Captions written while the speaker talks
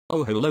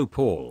Oh, hello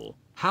Paul.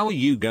 How are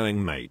you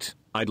going, mate?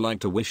 I'd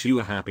like to wish you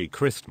a happy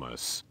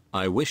Christmas.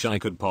 I wish I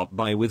could pop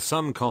by with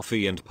some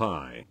coffee and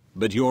pie,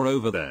 but you're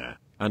over there,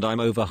 and I'm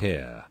over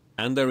here,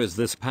 and there is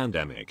this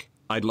pandemic.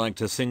 I'd like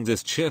to sing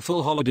this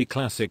cheerful holiday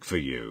classic for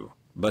you,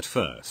 but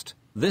first,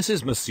 this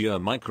is Monsieur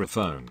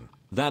Microphone.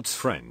 That's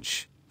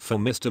French for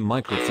Mr.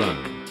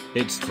 Microphone.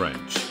 It's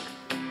French.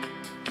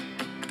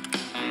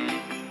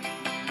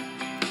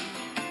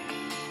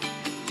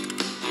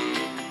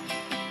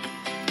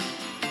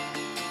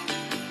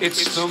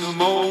 It's the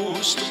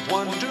most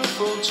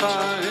wonderful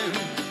time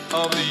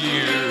of the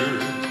year,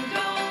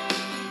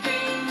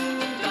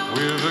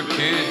 with the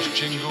kids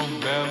jingle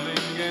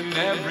belling and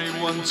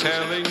everyone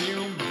telling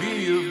you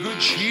be of good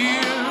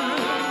cheer.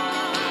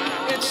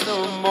 It's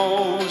the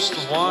most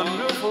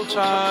wonderful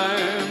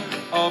time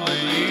of the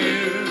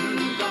year.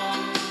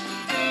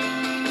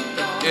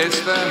 It's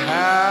the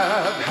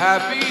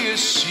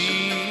happiest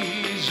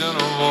season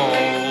of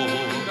all,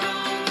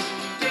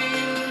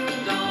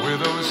 with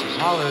those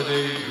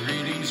holiday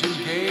greetings and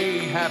gay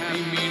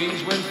happy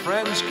meetings when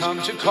friends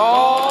come to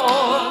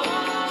call.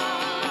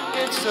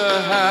 It's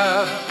the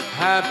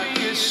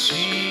happiest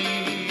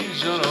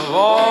season of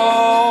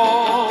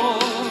all.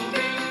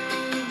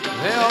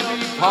 There'll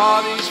be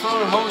parties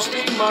for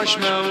hosting,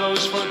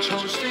 marshmallows for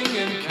toasting,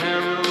 and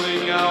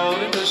caroling out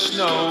in the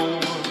snow.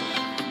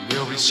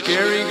 There'll be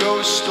scary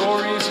ghost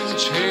stories and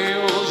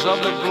tales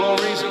of the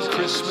glories of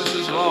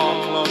Christmases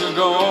long, long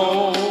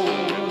ago.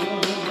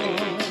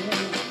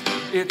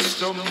 It's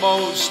the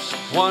most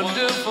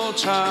wonderful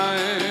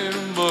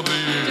time of the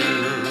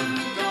year,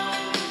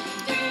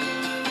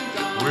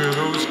 with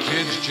those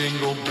kids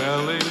jingle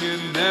belling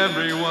and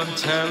everyone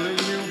telling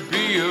you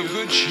be of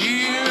good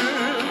cheer.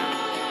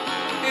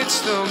 It's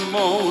the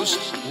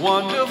most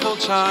wonderful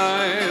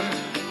time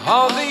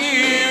of the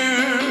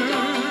year.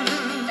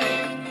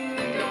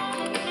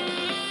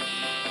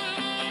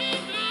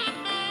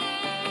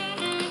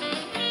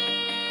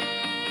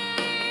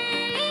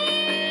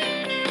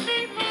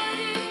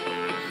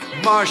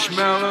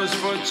 Marshmallows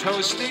for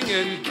toasting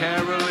and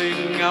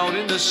caroling out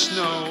in the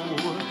snow.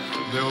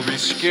 There'll be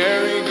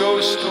scary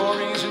ghost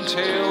stories and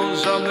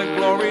tales of the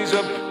glories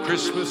of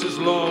Christmases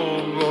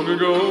long, long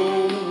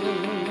ago.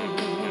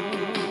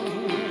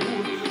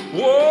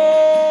 Whoa,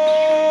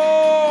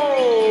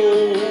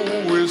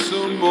 it's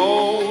the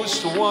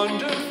most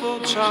wonderful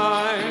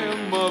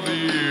time of the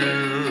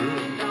year,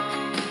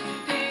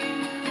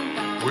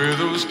 with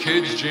those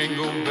kids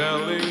jingle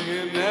belling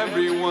and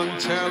everyone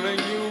telling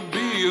you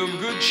be of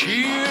good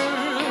cheer.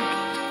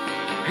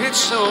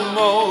 It's the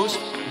most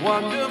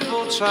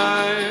wonderful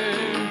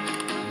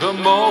time, the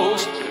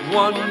most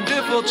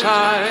wonderful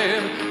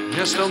time,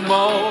 yes, the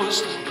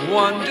most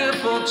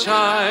wonderful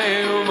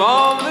time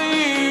of the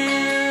year.